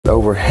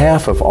Over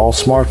half of all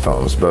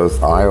smartphones,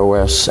 both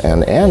iOS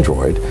and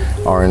Android,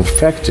 are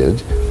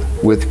infected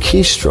with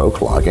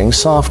keystroke logging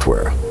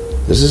software.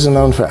 This is a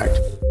known fact.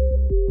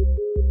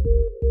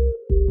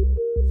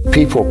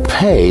 People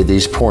pay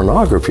these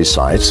pornography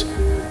sites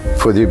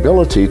for the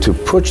ability to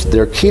push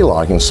their key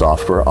logging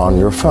software on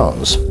your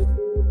phones.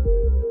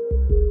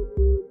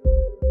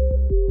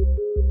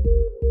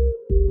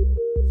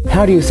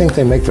 How do you think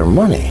they make their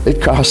money?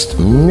 It costs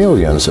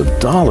millions of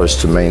dollars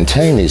to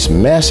maintain these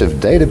massive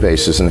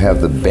databases and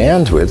have the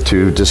bandwidth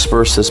to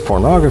disperse this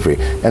pornography,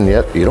 and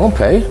yet you don't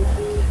pay?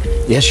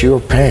 Yes,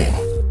 you're paying.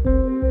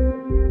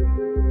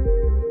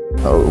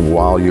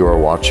 While you are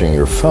watching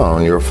your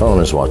phone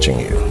is watching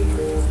you.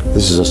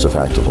 This is just a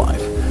fact of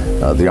life.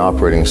 The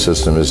operating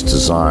system is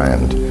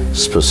designed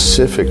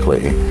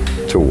specifically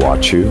to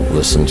watch you,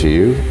 listen to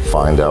you,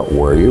 find out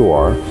where you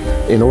are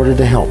in order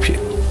to help you.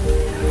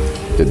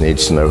 It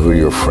needs to know who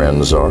your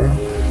friends are.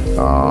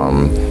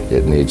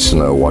 It needs to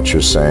know what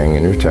you're saying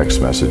in your text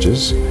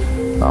messages.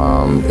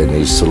 It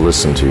needs to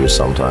listen to you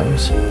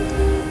sometimes.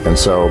 And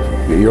so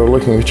you're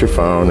looking at your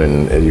phone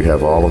and you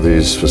have all of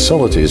these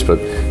facilities, but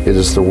it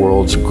is the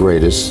world's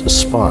greatest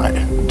spy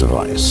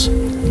device,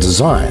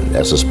 designed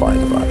as a spy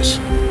device.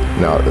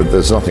 Now,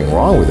 there's nothing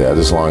wrong with that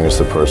as long as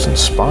the person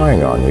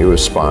spying on you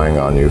is spying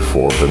on you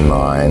for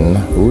benign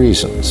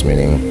reasons,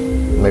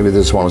 meaning maybe they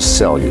just want to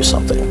sell you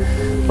something.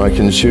 I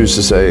can choose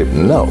to say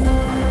no.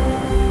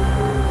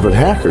 But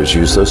hackers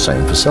use those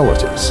same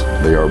facilities.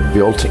 They are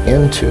built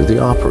into the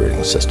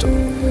operating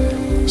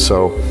system.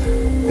 So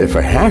if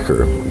a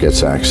hacker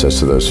gets access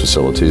to those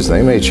facilities,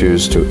 they may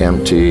choose to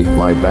empty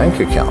my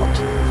bank account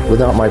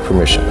without my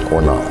permission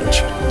or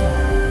knowledge,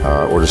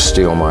 or to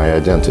steal my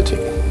identity,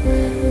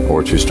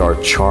 or to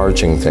start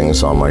charging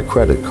things on my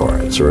credit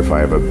cards, or if I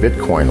have a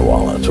Bitcoin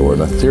wallet or an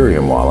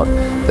Ethereum wallet,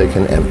 they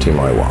can empty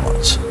my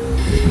wallets.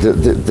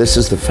 This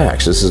is the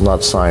facts. This is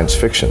not science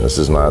fiction. This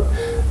is not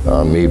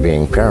me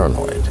being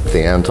paranoid.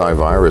 The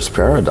antivirus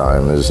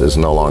paradigm is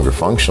no longer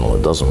functional.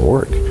 It doesn't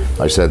work.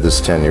 I said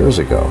this 10 years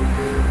ago,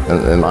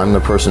 and I'm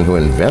the person who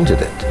invented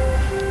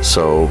it.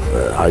 So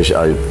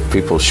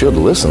people should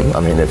listen. I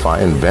mean, if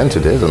I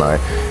invented it and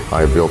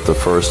I built the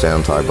first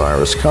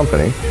antivirus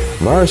company,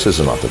 viruses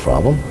are not the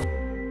problem.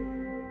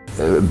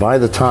 By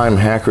the time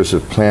hackers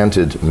have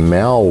planted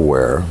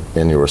malware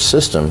in your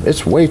system,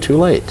 it's way too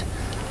late.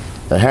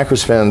 The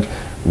hackers spend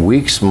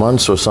weeks,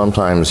 months, or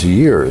sometimes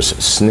years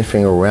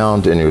sniffing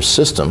around in your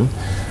system,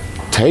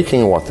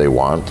 taking what they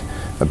want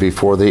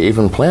before they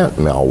even plant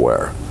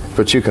malware.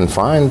 But you can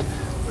find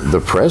the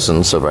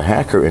presence of a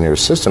hacker in your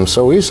system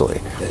so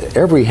easily.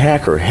 Every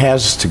hacker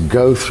has to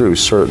go through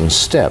certain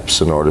steps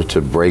in order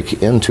to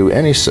break into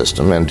any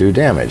system and do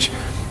damage.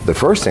 The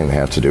first thing they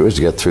have to do is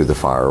get through the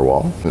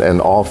firewall, and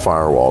all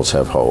firewalls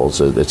have holes.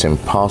 It's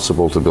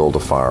impossible to build a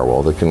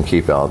firewall that can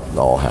keep out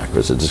all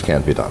hackers. It just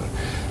can't be done.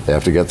 They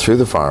have to get through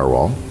the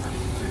firewall,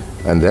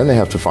 and then they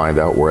have to find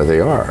out where they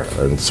are.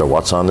 And so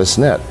what's on this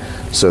net?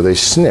 So they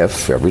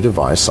sniff every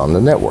device on the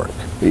network.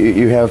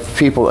 You have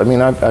people, I mean,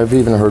 I've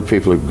even heard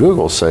people at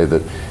Google say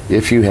that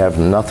if you have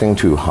nothing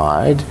to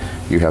hide,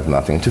 you have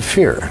nothing to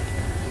fear.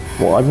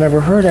 Well, I've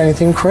never heard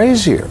anything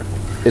crazier.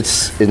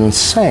 It's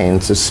insane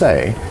to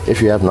say,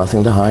 if you have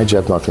nothing to hide, you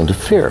have nothing to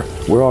fear.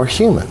 We are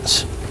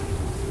humans.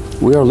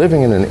 We are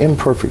living in an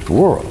imperfect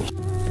world.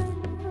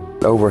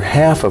 Over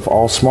half of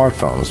all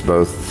smartphones,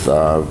 both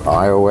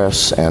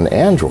iOS and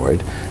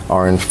Android,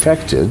 are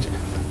infected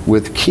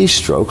with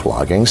keystroke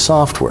logging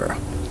software.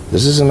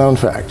 This is a known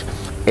fact.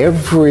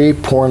 Every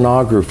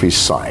pornography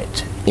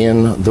site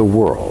in the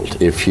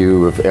world, if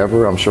you have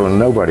ever, I'm sure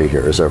nobody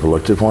here has ever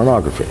looked at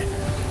pornography,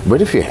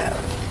 but if you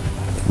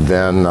have,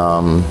 then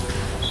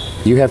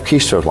you have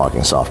keystroke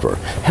logging software.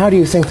 How do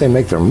you think they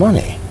make their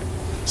money?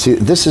 See,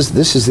 this is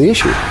the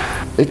issue.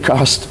 It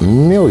costs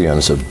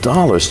millions of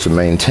dollars to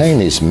maintain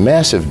these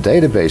massive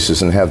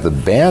databases and have the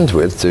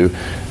bandwidth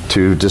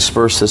to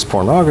disperse this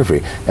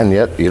pornography, and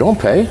yet you don't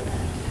pay?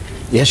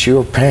 Yes,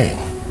 you're paying.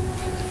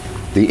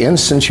 The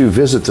instant you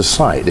visit the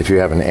site, if you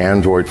have an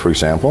Android, for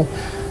example,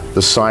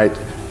 the site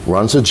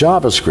runs a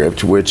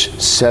JavaScript which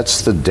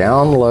sets the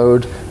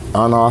download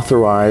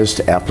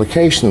unauthorized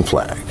application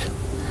flag.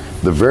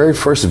 The very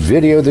first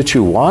video that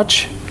you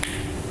watch,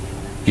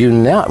 you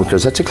now,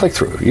 because that's a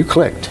click-through, you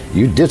clicked,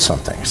 you did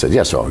something. You said,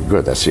 yes, oh,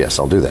 good, that's yes,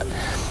 I'll do that.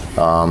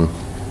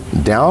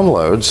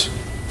 Downloads,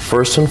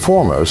 first and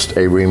foremost,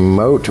 a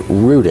remote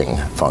rooting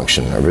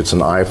function. If it's an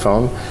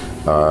iPhone,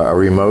 a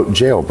remote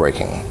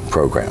jailbreaking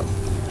program.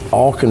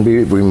 All can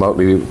be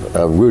remotely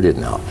rooted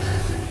now.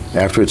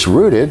 After it's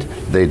rooted,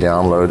 they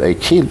download a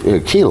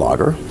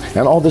keylogger,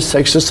 and all this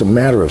takes just a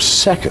matter of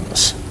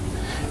seconds.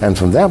 And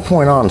from that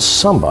point on,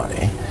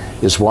 somebody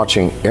is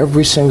watching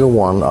every single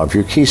one of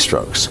your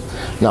keystrokes.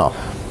 Now,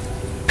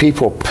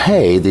 people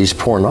pay these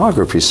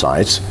pornography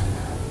sites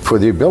for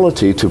the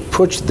ability to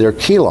push their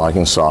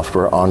keylogging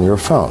software on your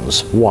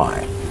phones.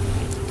 Why?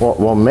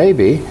 Well,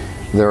 maybe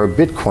they're a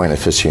Bitcoin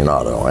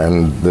aficionado,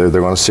 and they're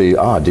going to see,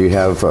 do you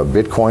have a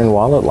Bitcoin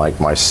wallet like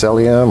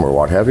Mycelium or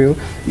what have you?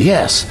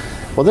 Yes.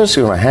 Well, this is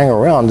going to hang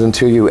around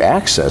until you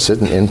access it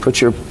and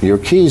input your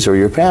keys or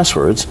your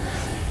passwords,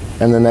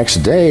 and the next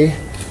day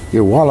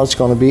your wallet's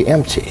going to be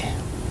empty.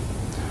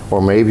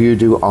 Or maybe you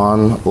do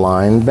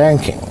online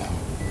banking.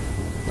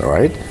 All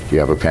right? You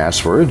have a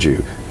password, you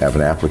have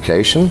an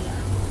application.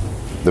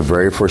 The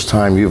very first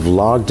time you've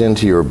logged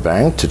into your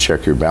bank to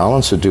check your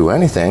balance or do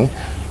anything,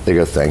 they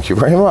go, thank you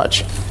very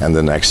much. And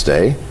the next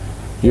day,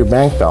 your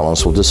bank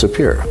balance will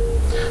disappear.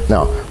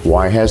 Now,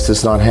 why has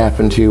this not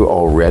happened to you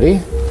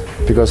already?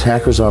 Because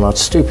hackers are not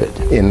stupid.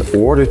 In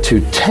order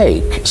to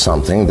take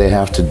something, they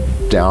have to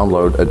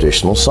download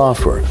additional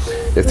software.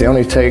 If they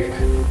only take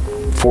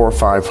 400 or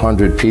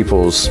 500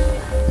 people's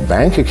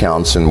bank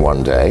accounts in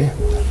one day,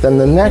 then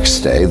the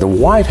next day, the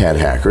white hat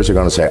hackers are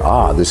going to say,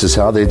 this is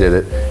how they did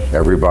it.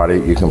 Everybody,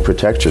 you can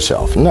protect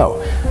yourself.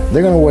 No,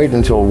 they're going to wait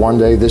until one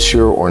day this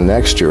year or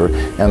next year,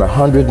 and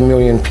 100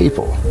 million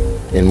people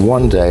in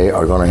one day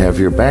are going to have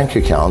your bank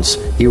accounts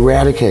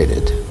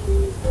eradicated.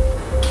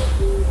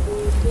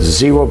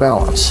 Zero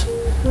balance.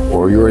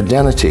 Or your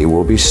identity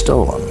will be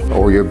stolen.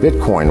 Or your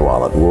Bitcoin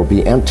wallet will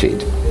be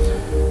emptied.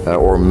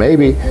 Or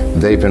maybe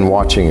they've been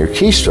watching your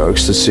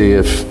keystrokes to see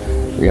if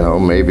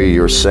maybe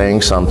you're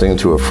saying something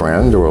to a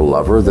friend or a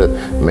lover that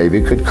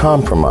maybe could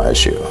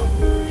compromise you.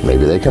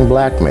 Maybe they can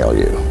blackmail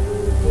you.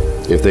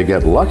 If they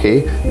get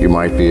lucky, you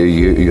might be a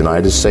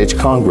United States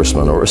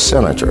congressman or a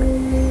senator,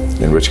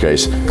 in which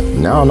case,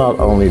 now not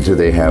only do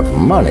they have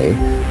money,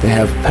 they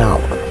have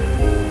power.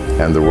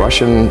 And the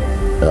Russian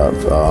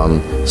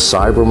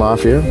cyber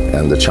mafia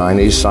and the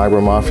Chinese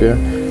cyber mafia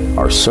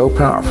are so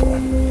powerful,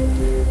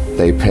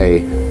 they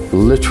pay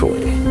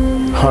literally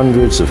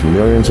hundreds of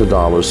millions of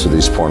dollars to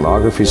these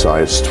pornography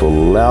sites to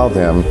allow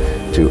them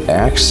to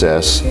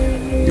access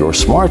your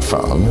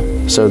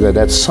smartphone so that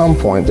at some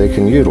point they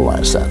can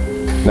utilize that.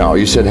 Now,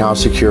 you said, how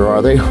secure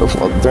are they?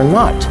 Well, they're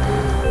not.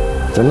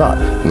 They're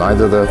not.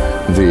 Neither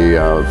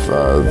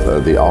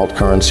the alt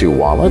currency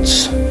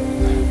wallets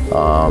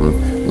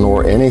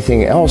nor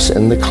anything else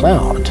in the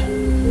cloud.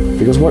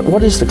 Because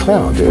what is the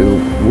cloud?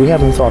 We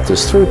haven't thought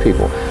this through,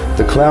 people.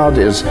 The cloud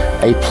is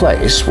a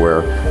place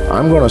where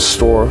I'm going to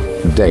store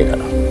data.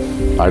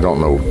 I don't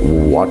know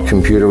what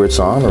computer it's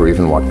on or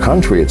even what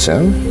country it's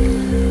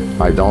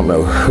in. I don't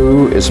know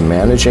who is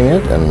managing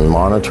it and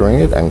monitoring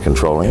it and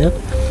controlling it.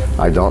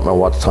 I don't know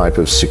what type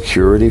of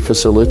security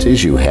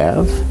facilities you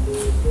have.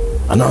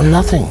 I know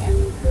nothing.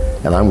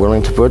 And I'm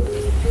willing to put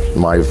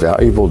my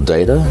valuable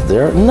data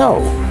there?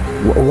 No.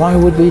 Why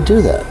would we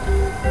do that?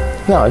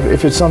 Now,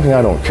 if it's something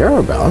I don't care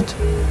about,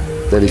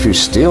 that if you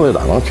steal it,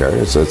 I don't care.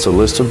 It's a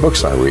list of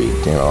books I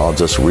read. I'll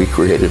just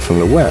recreate it from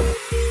the web.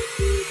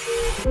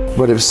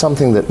 But if it's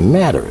something that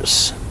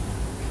matters,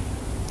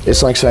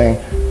 it's like saying,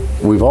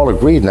 we've all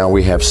agreed now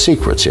we have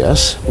secrets,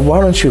 yes?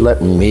 Why don't you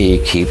let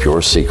me keep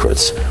your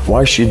secrets?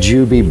 Why should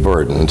you be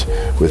burdened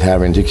with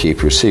having to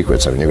keep your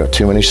secrets? I mean, you've got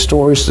too many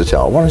stories to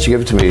tell. Why don't you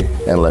give it to me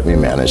and let me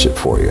manage it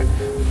for you?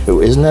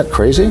 Isn't that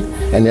crazy?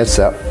 And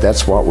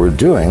that's what we're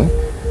doing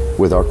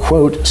with our,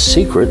 quote,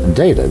 secret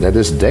data. That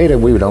is data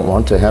we don't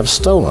want to have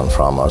stolen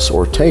from us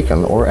or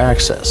taken or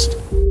accessed.